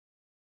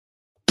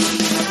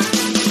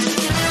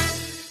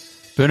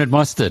Bernard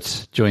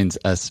Mostert joins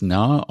us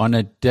now on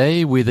a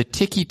day where the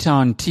Tekkie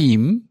Town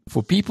team,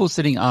 for people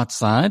sitting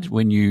outside,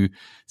 when you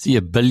see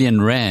R1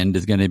 billion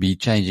is going to be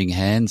changing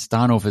hands,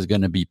 Steinhoff is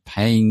going to be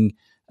paying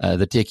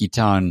the Tekkie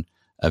Town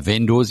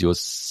vendors,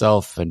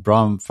 yourself and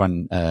Bram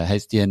van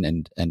Hastien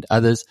and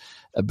others.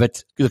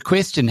 But the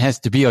question has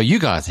to be, are you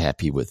guys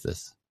happy with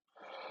this?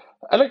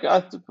 Alec,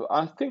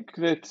 I think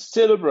that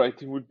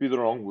celebrating would be the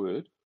wrong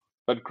word,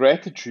 but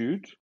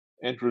gratitude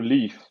and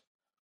relief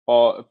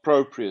are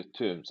appropriate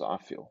terms, I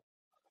feel.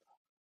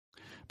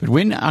 But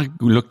when I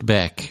looked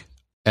back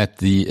at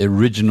the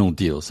original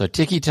deal, so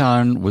Tekkie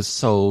Town was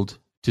sold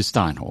to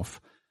Steinhoff,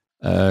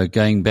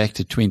 going back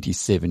to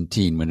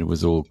 2017 when it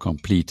was all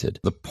completed.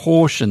 The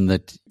portion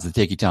that the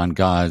Tekkie Town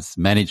guys'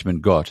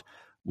 management got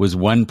was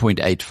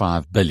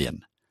 1.85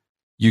 billion.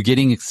 You're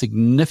getting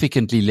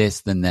significantly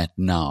less than that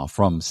now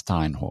from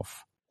Steinhoff.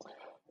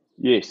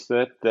 Yes,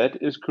 that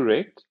is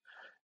correct.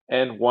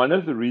 And one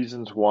of the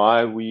reasons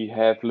why we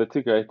have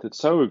litigated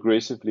so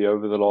aggressively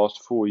over the last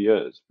 4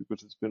 years,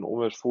 because it's been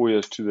almost 4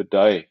 years to the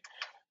day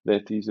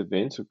that these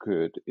events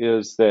occurred,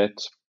 is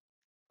that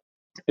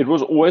it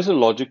was always a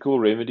logical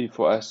remedy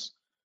for us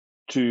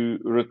to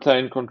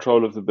retain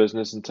control of the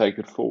business and take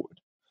it forward.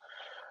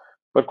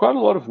 But quite a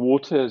lot of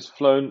water has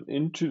flown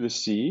into the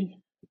sea,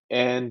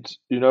 and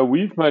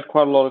we've made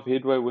quite a lot of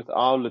headway with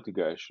our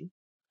litigation.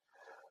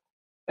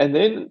 And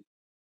then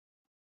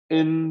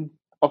in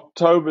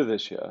October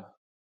this year,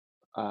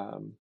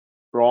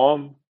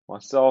 Bram,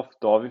 myself,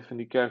 Dawie van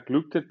die Kerk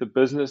looked at the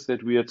business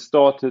that we had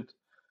started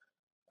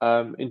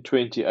in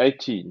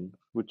 2018,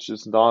 which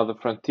is now the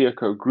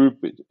Frontierco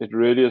Group. It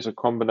really is a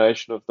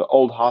combination of the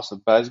old House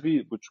of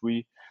Busby, which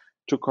we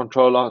took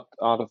control out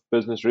of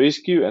Business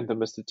Rescue, and the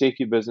Mr.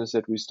 Tekkie business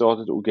that we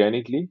started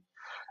organically.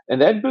 And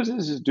that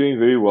business is doing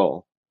very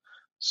well.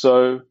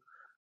 So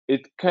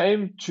it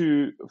came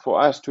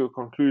for us to a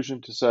conclusion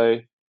to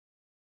say,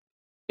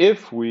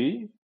 if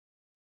we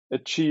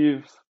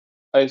achieve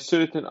a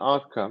certain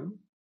outcome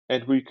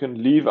and we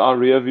can leave our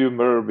rearview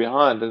mirror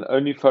behind and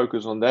only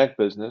focus on that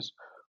business,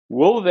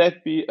 will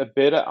that be a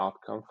better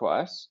outcome for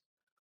us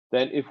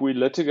than if we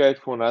litigate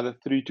for another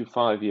 3 to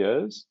 5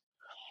 years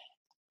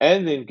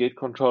and then get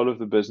control of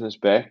the business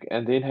back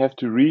and then have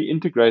to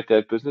reintegrate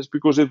that business,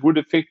 because it would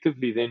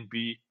effectively then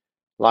be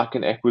like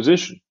an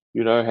acquisition,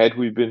 had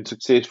we been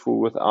successful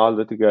with our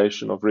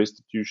litigation of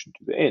restitution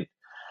to the end.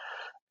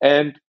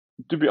 And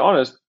to be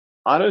honest,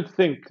 I don't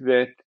think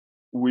that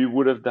we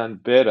would have done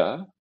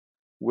better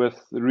with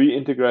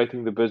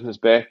reintegrating the business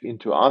back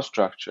into our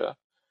structure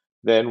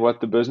than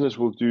what the business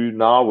will do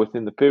now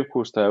within the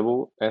Pepkor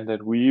stable, and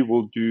that we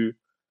will do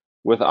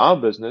with our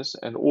business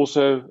and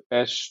also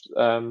as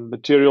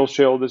material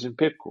shareholders in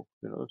Pepkor.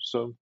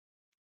 So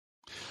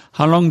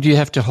how long do you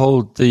have to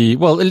hold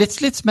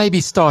let's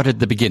maybe start at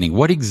the beginning.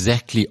 What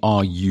exactly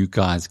are you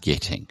guys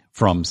getting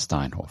from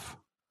Steinhoff?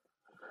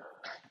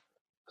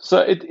 So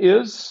it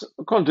is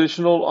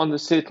conditional on the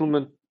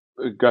settlement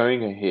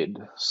going ahead.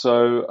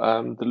 So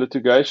the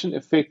litigation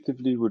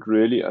effectively would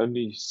really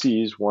only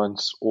cease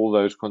once all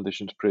those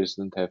conditions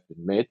precedent have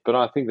been met. But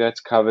I think that's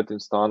covered in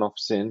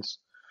Steinhoff's sense.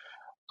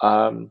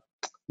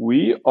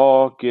 We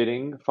are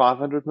getting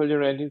 500 million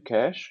rand in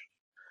cash,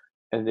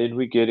 and then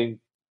we're getting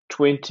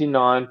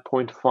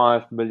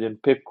 29.5 million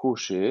Pepkor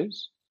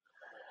shares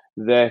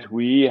that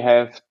we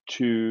have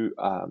to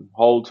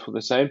hold for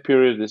the same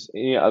period as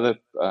any other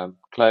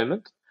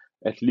claimant,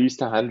 at least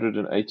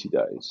 180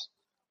 days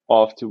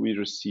after we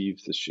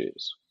receive the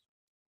shares.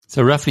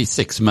 So roughly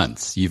 6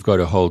 months you've got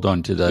to hold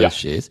on to those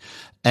shares.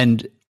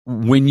 And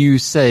when you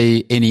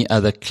say any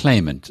other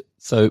claimant,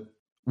 so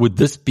would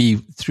this be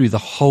through the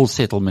whole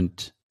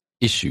settlement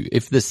issue?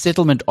 If the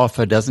settlement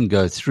offer doesn't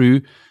go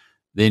through,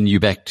 then you're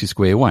back to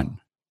square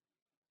one.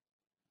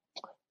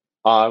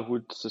 I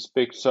would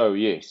suspect so,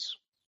 yes.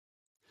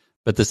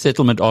 But the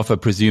settlement offer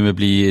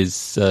presumably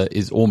is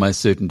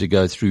almost certain to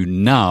go through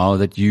now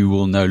that you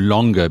will no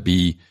longer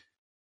be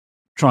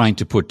trying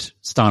to put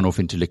Steinhoff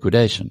into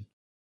liquidation.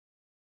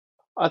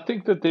 I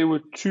think that there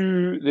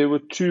were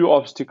two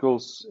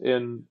obstacles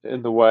in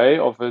the way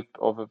of a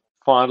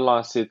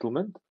finalized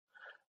settlement.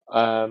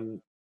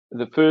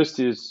 The first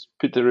is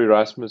Pieter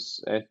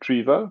Erasmus at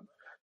Trevo.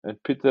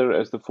 And Pieter,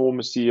 as the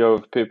former CEO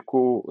of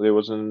Pepkor, there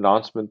was an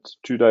announcement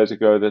 2 days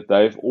ago that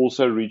they've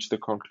also reached the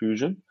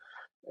conclusion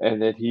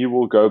and that he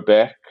will go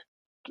back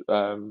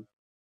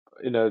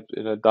in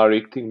a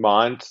directing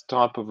mind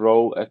type of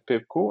role at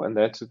Pepkor. And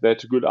that's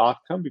a good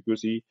outcome,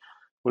 because he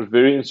was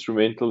very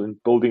instrumental in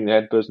building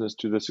that business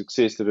to the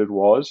success that it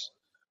was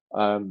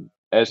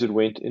as it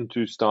went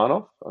into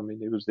Steinhoff. I mean,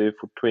 he was there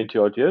for 20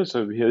 odd years,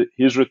 so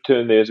his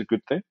return there is a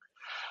good thing.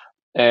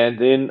 And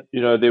then,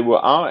 there were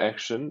our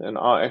action, and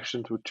our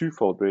actions were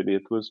twofold, really.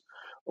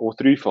 Or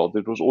threefold.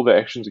 It was all the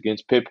actions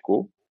against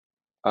Pepkor.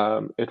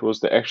 It was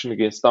the action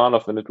against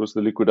Steinhoff, and it was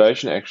the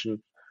liquidation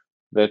action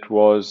that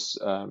was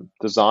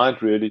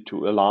designed really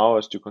to allow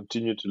us to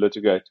continue to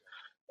litigate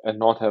and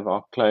not have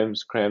our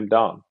claims crammed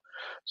down.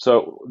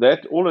 So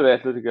all of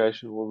that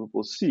litigation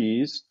will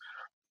cease.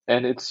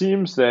 And it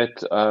seems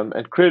that,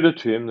 and credit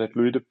to him, that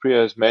Louis Dupree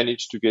has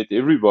managed to get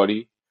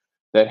everybody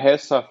that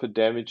has suffered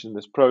damage in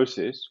this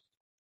process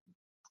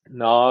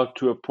now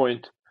to a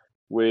point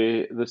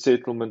where the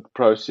settlement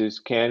process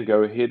can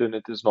go ahead and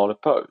it is not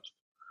opposed.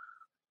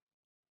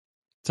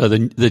 So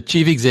the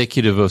chief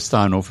executive of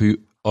Steinhoff,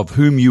 of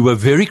whom you were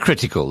very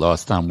critical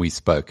last time we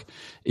spoke,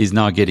 is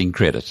now getting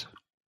credit.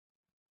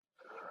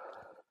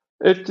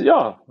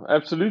 Yeah,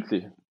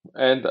 absolutely.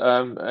 And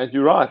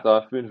you're right.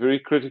 I've been very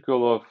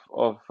critical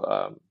of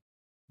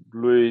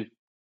Louis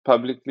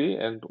publicly,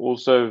 and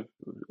also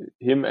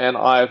him and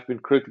I have been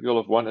critical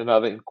of one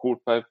another in court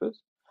papers.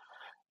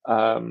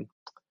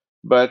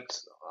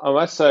 But I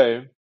must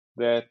say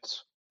that,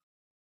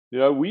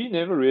 we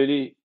never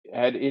really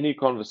had any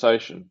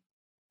conversation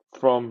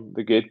from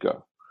the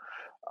get-go.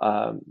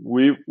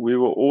 We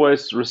were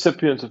always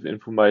recipients of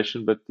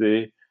information, but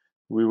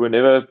we were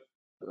never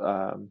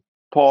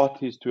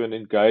parties to an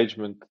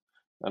engagement.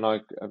 And I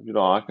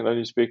can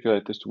only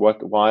speculate as to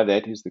why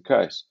that is the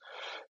case.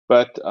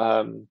 But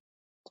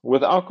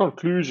with our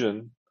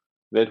conclusion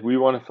that we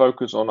want to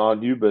focus on our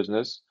new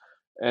business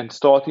and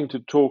starting to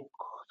talk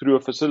through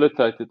a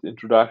facilitated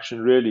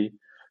introduction, really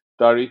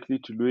directly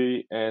to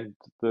Louis and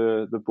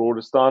the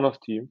broader Steinhoff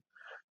team,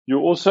 you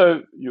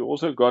also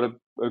got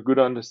a good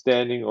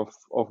understanding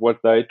of what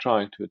they're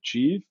trying to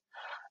achieve.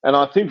 And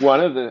I think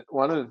one of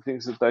the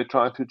things that they're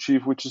trying to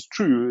achieve, which is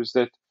true, is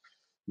that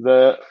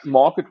the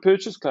market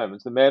purchase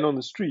claimants, the man on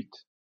the street,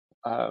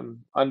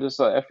 under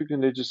South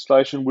African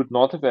legislation, would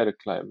not have had a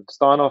claim.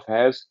 Steinhoff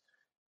has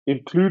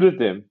included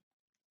them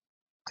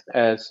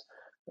as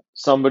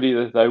somebody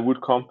that they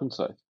would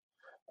compensate.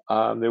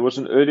 There was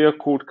an earlier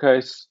court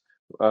case,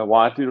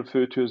 widely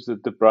referred to as the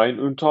De Bruin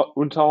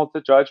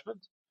Untalte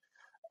judgment,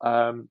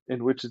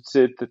 in which it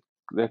said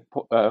that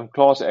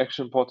class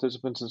action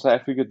participants in South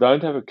Africa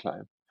don't have a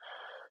claim.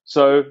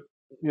 So,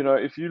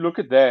 if you look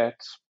at that,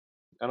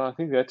 and I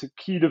think that's a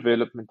key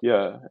development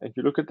here, if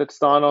you look at that,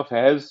 Steinhoff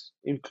has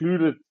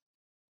included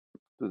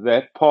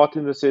that part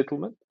in the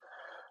settlement.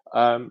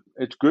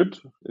 It's good.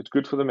 It's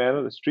good for the man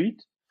on the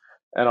street.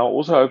 And I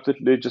also hope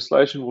that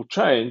legislation will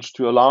change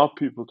to allow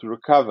people to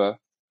recover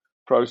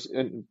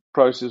in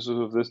processes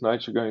of this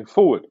nature going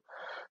forward.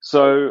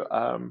 So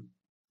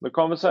the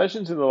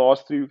conversations in the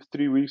last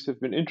three weeks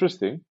have been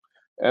interesting,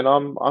 and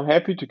I'm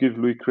happy to give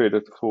Louis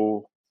credit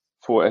for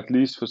at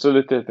least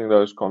facilitating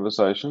those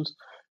conversations,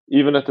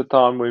 even at the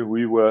time when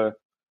we were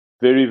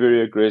very,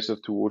 very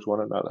aggressive towards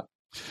one another.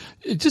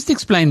 Just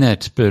explain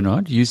that,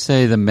 Bernard. You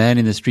say the man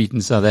in the street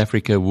in South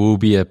Africa will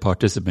be a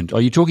participant.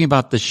 Are you talking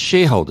about the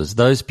shareholders,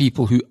 those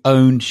people who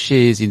owned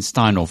shares in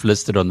Steinhoff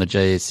listed on the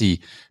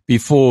JSE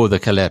before the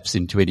collapse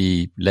in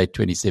late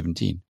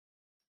 2017?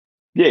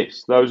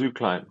 Yes, those who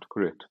claimed,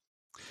 correct.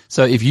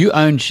 So if you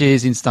owned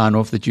shares in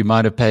Steinhoff that you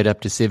might have paid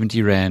up to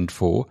 70 Rand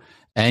for,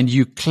 and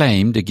you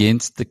claimed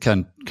against the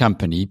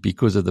company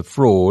because of the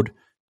fraud,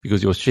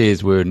 because your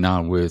shares were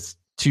now worth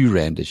 2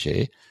 Rand a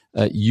share,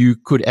 you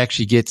could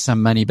actually get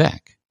some money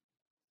back.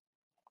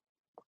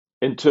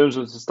 In terms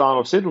of the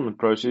Steinhoff settlement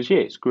process,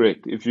 yes,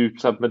 correct. If you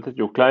submitted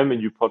your claim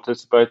and you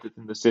participated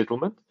in the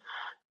settlement,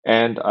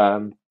 and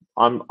I'm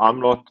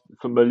not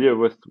familiar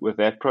with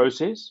that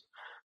process,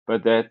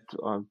 but that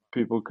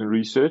people can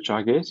research,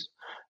 I guess.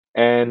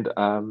 And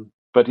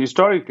but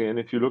historically, and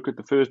if you look at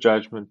the first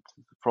judgment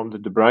from the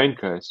De Bruin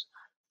case,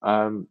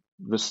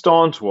 the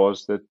stance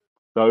was that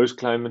those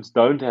claimants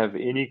don't have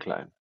any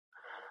claim.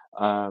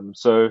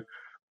 So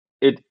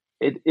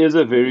it is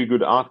a very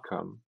good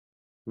outcome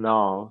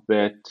now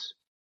that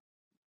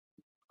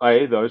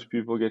those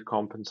people get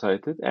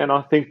compensated. And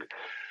I think,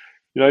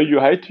 you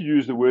hate to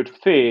use the word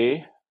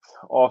fair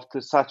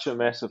after such a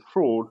massive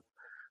fraud,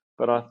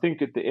 but I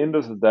think at the end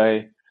of the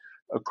day,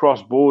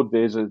 across board,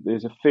 there's a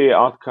fair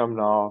outcome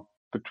now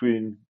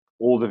between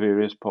all the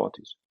various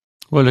parties.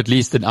 Well, at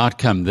least an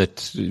outcome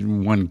that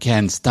one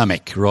can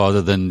stomach,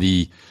 rather than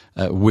the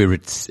where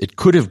it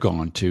could have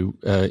gone to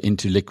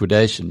into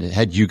liquidation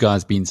had you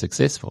guys been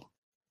successful.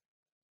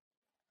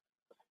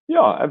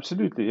 Yeah,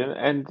 absolutely.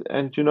 And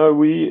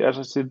we, as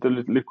I said,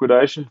 the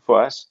liquidation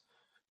for us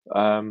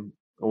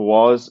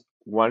was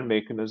one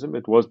mechanism.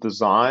 It was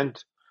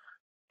designed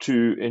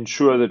to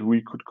ensure that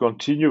we could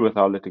continue with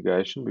our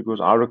litigation,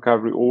 because our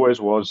recovery always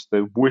was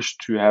the wish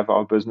to have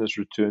our business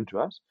returned to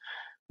us.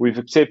 We've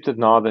accepted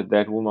now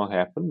that will not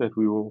happen, that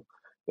we will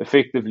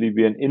effectively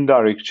be an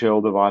indirect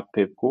shareholder via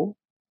Pepkor,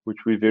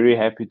 which we're very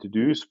happy to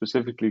do,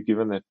 specifically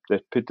given that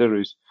Peter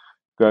is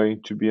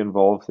going to be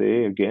involved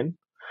there again.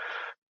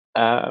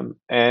 And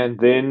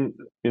then,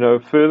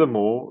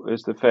 furthermore,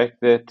 is the fact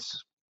that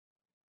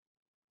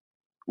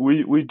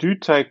we do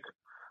take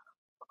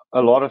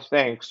a lot of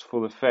thanks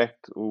for the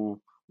fact, or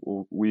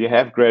we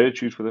have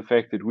gratitude for the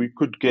fact that we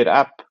could get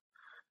up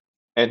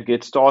and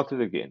get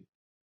started again,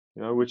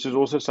 which is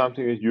also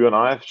something that you and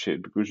I have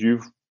shared, because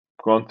you've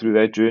gone through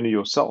that journey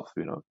yourself,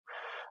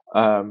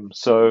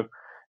 so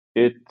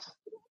it's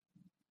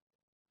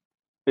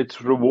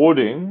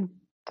rewarding.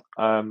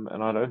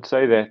 And I don't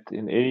say that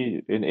in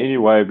any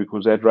way,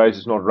 because that race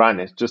is not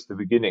run. It's just the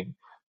beginning.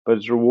 but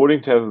it's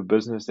rewarding to have a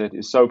business that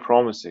is so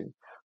promising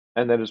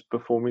and that is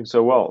performing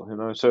so well.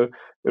 So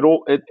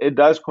it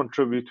does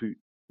contribute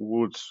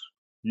towards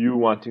you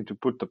wanting to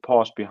put the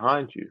past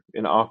behind you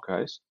in our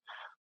case,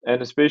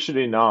 and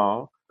especially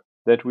now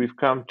that we've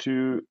come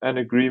to an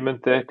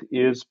agreement that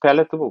is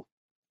palatable.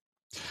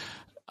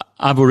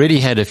 I've already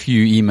had a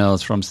few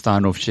emails from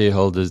Steinhoff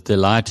shareholders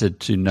delighted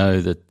to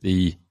know that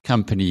the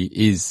company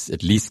is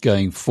at least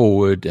going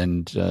forward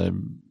and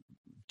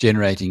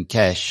generating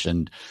cash,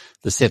 and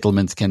the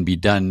settlements can be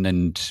done,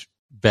 and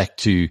back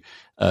to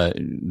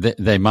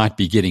they might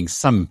be getting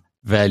some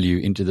value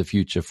into the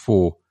future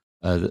for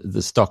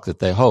the stock that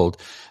they hold.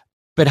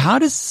 But how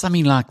does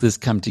something like this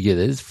come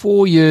together? It's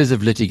 4 years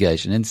of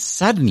litigation, and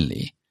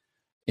suddenly,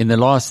 in the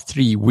last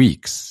 3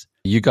 weeks,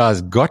 you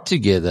guys got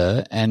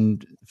together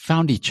and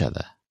found each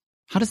other.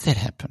 How does that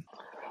happen?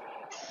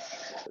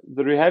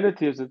 The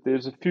reality is that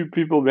there's a few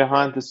people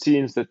behind the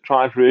scenes that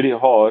tried really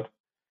hard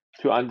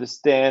to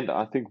understand,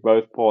 I think,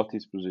 both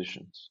parties'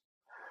 positions.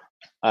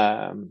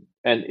 And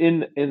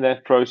in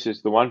that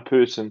process, the one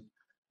person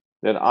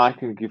that I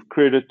can give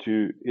credit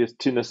to is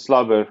Tina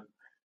Slubber,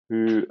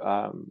 who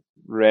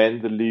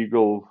ran the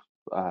legal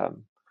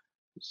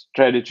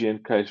strategy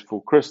and case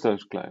for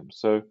Christo's claims.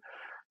 So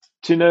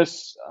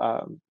Tina's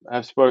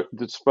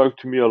spoke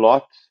to me a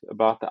lot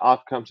about the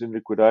outcomes in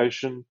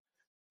liquidation,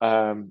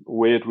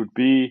 where it would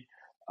be.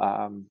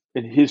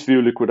 In his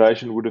view,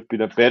 liquidation would have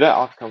been a better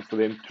outcome for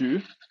them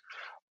too,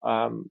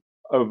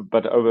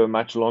 but over a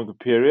much longer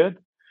period.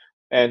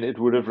 And it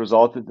would have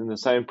resulted in the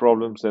same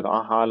problems that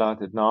I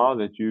highlighted now,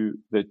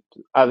 that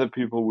other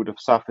people would have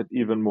suffered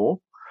even more.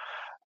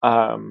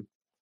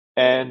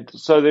 And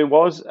so there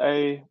was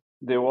a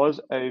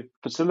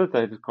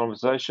facilitated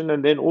conversation,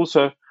 and then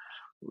also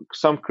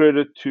some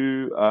credit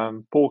to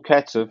Paul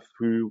Katzeff,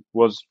 who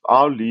was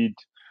our lead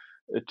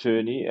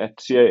attorney at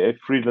CAF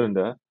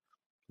Friedlander,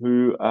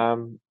 who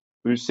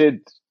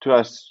said to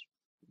us,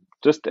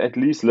 just at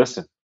least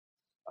listen.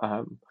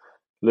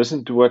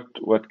 Listen to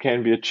what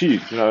can be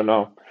achieved.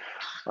 Now,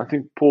 I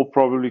think Paul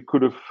probably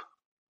could have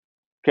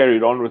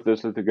carried on with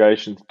this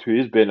litigation to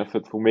his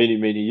benefit for many,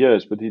 many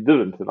years, but he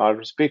didn't, and I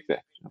respect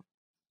that.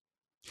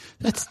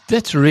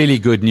 That's really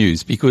good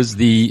news, because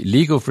the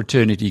legal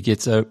fraternity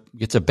gets a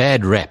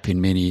bad rap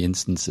in many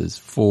instances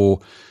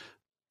for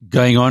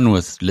going on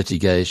with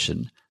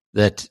litigation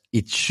that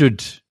it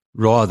should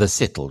rather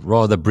settle,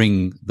 rather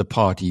bring the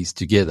parties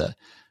together.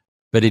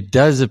 But it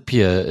does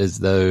appear as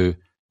though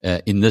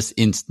in this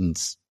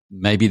instance,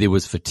 maybe there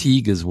was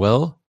fatigue as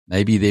well.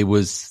 Maybe there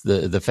was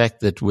the fact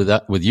that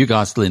with you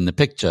guys still in the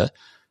picture,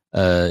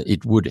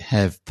 it would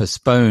have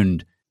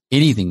postponed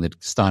anything that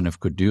Steinhoff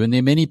could do. And there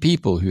are many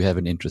people who have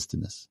an interest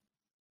in this.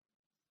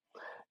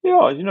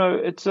 Yeah,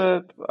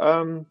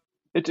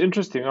 it's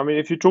interesting. I mean,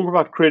 if you talk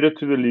about credit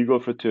to the legal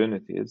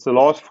fraternity, it's the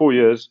last 4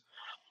 years.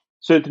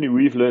 Certainly,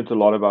 we've learned a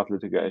lot about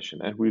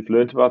litigation, and we've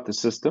learned about the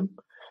system.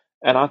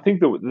 And I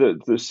think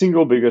the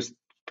single biggest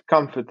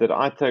comfort that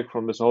I take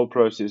from this whole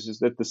process is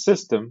that the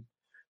system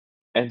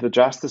and the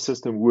justice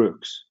system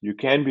works. You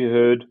can be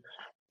heard.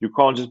 You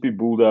can't just be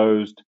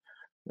bulldozed,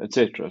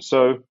 etc.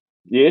 So,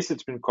 yes,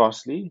 it's been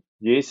costly.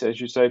 Yes, as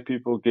you say,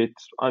 people get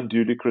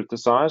unduly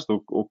criticized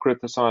or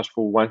criticized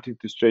for wanting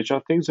to stretch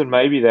out things, and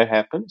maybe that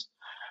happens.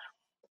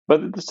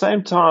 But at the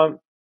same time,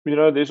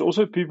 there's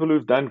also people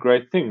who've done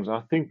great things.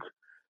 I think,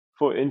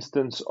 for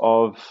instance,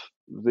 of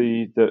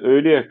the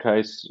earlier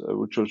case,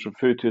 which was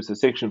referred to as the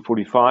Section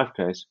 45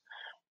 case,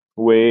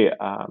 where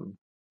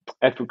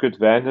Advocate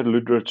Van der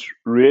Ludrich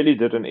really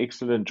did an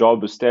excellent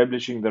job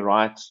establishing the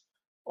rights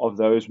of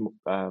those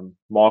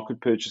market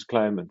purchase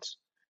claimants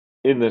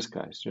in this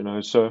case.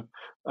 So,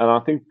 and I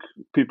think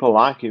people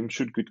like him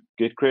should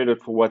get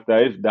credit for what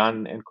they've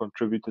done and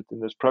contributed in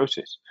this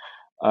process.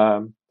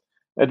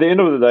 At the end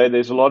of the day,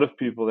 there's a lot of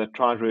people that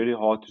tried really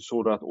hard to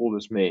sort out all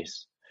this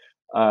mess.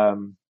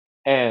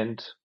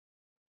 And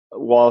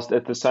whilst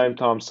at the same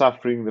time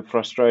suffering the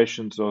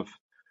frustrations of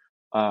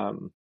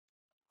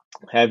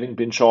having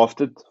been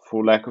shafted,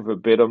 for lack of a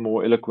better,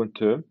 more eloquent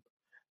term,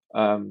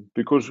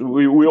 because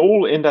we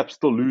all end up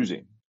still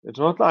losing. It's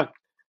not like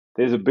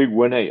there's a big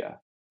winner here.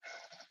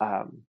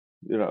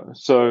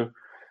 So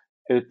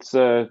it's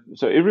so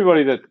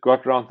everybody that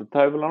got around the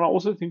table, and I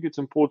also think it's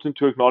important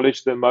to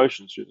acknowledge the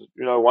emotions.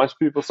 Once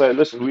people say,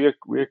 "Listen,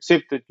 we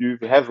accept that you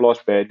have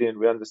lost badly, and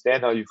we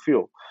understand how you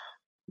feel,"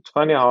 it's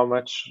funny how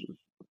much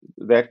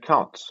that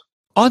counts.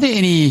 Are there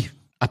any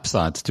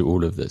upsides to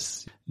all of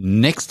this?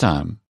 Next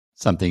time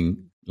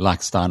something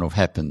like Steinhoff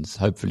happens,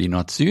 hopefully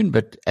not soon,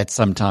 but at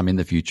some time in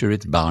the future,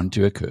 it's bound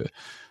to occur.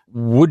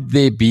 Would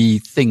there be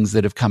things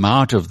that have come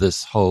out of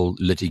this whole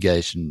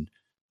litigation,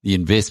 the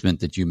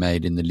investment that you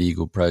made in the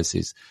legal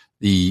process,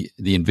 the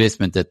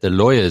investment that the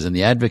lawyers and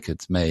the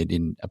advocates made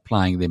in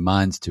applying their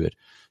minds to it,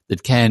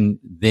 that can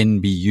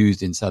then be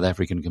used in South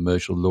African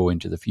commercial law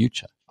into the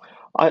future?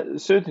 I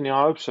certainly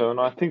hope so,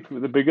 and I think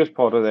the biggest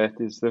part of that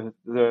is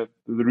the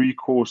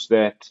recourse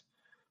that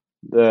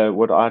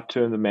what I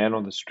term the man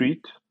on the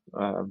street,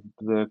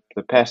 the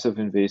passive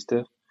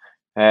investor,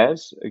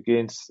 has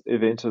against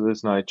events of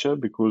this nature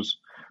because,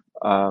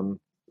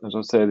 as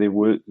I say, there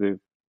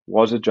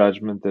was a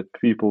judgment that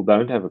people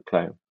don't have a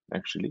claim,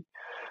 actually.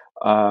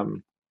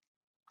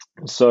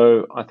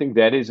 So I think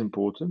that is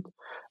important.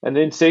 And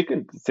then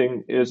second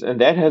thing is, and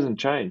that hasn't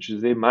changed,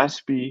 is there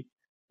must be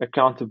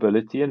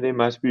accountability and there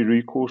must be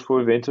recourse for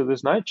events of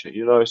this nature.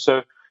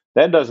 So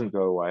that doesn't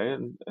go away.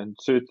 And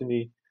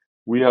certainly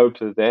we hope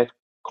that that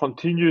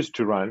continues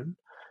to run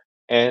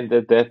and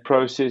that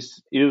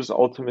process is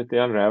ultimately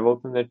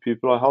unraveled and that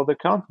people are held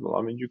accountable.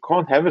 I mean, you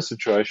can't have a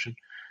situation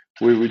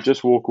where we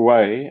just walk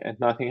away and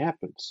nothing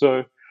happens.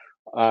 So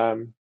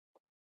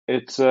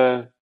it's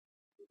a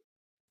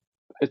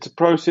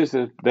process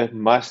that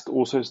must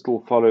also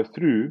still follow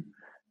through,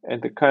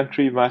 and the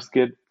country must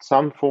get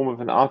some form of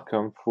an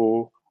outcome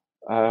for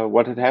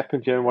what had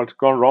happened here and what had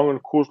gone wrong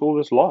and caused all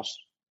this loss.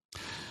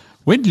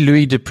 When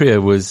Louis de Preer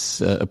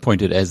was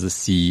appointed as the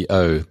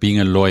CEO,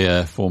 being a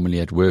lawyer formerly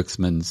at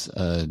Worksman's,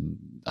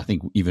 I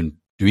think even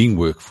doing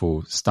work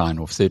for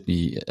Steinhoff,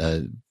 certainly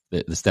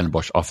the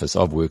Stellenbosch office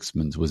of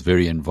Worksman's was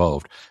very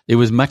involved. There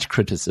was much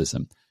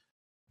criticism.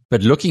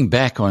 But looking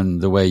back on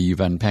the way you've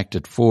unpacked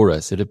it for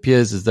us, it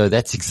appears as though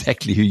that's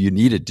exactly who you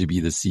needed to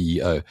be the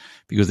CEO,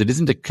 because it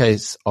isn't a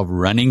case of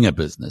running a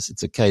business.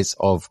 It's a case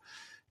of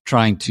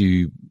trying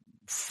to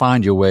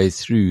find your way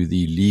through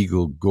the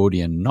legal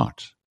Gordian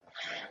knot.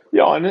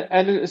 Yeah,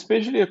 and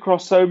especially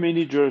across so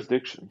many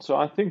jurisdictions. So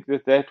I think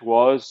that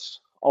was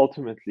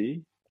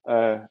ultimately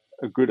a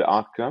good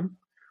outcome.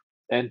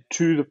 And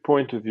to the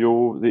point of the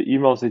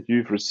emails that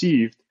you've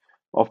received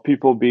of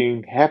people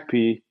being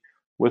happy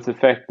with the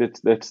fact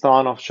that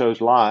Steinhoff shows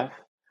life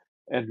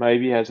and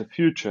maybe has a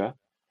future,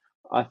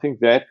 I think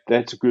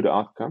that's a good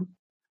outcome.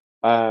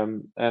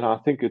 And I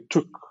think it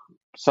took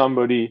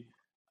somebody,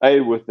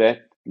 with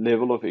that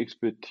level of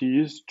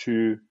expertise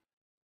to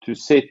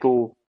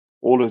settle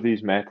all of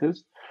these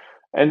matters.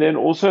 And then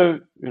also,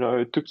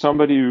 it took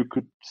somebody who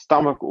could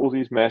stomach all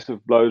these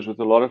massive blows with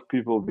a lot of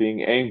people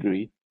being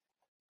angry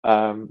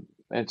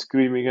and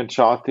screaming and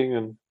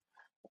shouting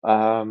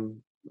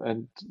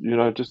and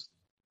just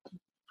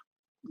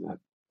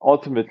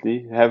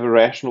ultimately have a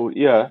rational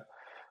ear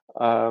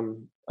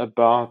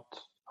about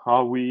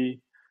how we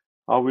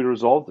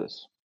resolve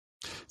this.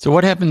 So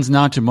what happens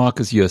now to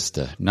Marcus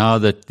Jooste, now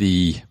that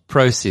the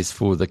process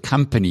for the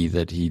company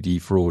that he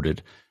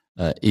defrauded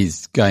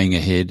is going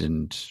ahead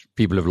and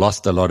people have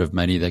lost a lot of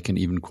money? They can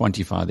even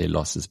quantify their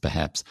losses,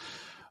 perhaps.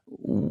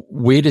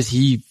 Where does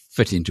he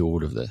fit into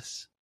all of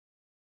this?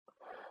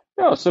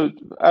 Yeah, so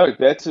Alec,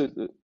 that's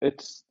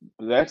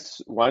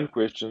one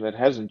question that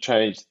hasn't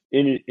changed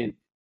in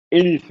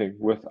anything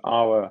with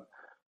our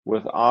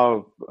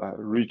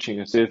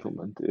reaching a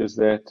settlement, is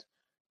that,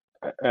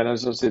 and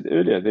as I said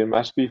earlier, there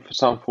must be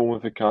some form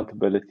of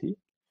accountability,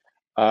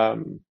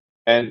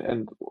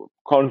 and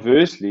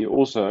conversely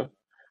also,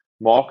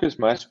 Marcus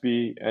must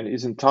be and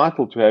is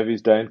entitled to have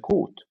his day in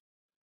court.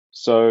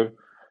 So,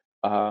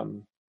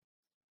 I'm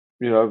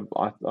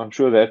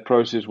sure that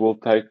process will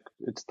take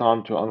its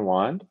time to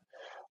unwind.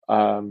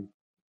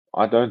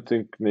 I don't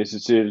think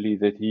necessarily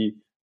that he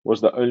was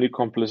the only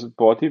complicit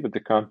party, but the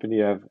company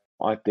have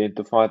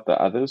identified the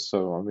others.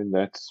 So, I mean,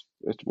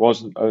 it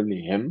wasn't only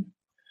him.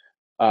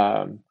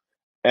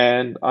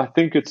 And I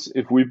think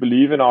if we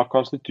believe in our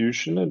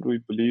constitution and we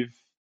believe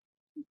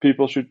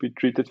people should be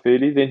treated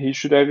fairly, then he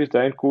should have his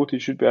day in court. He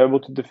should be able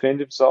to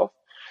defend himself.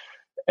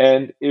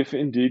 And if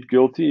indeed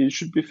guilty, he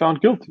should be found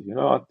guilty.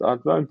 I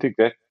don't think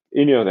that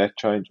any of that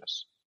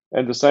changes.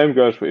 And the same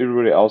goes for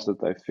everybody else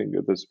that they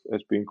fingered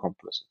as being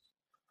complicit.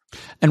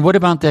 And what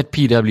about that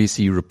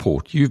PwC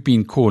report? You've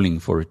been calling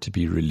for it to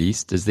be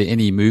released. Is there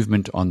any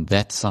movement on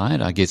that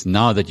side? I guess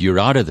now that you're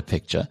out of the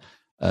picture,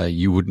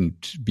 you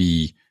wouldn't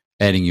be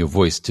adding your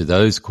voice to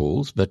those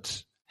calls,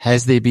 but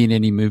has there been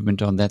any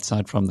movement on that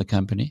side from the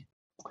company?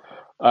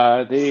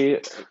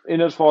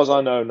 In as far as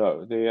I know,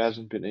 no, there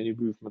hasn't been any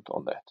movement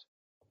on that.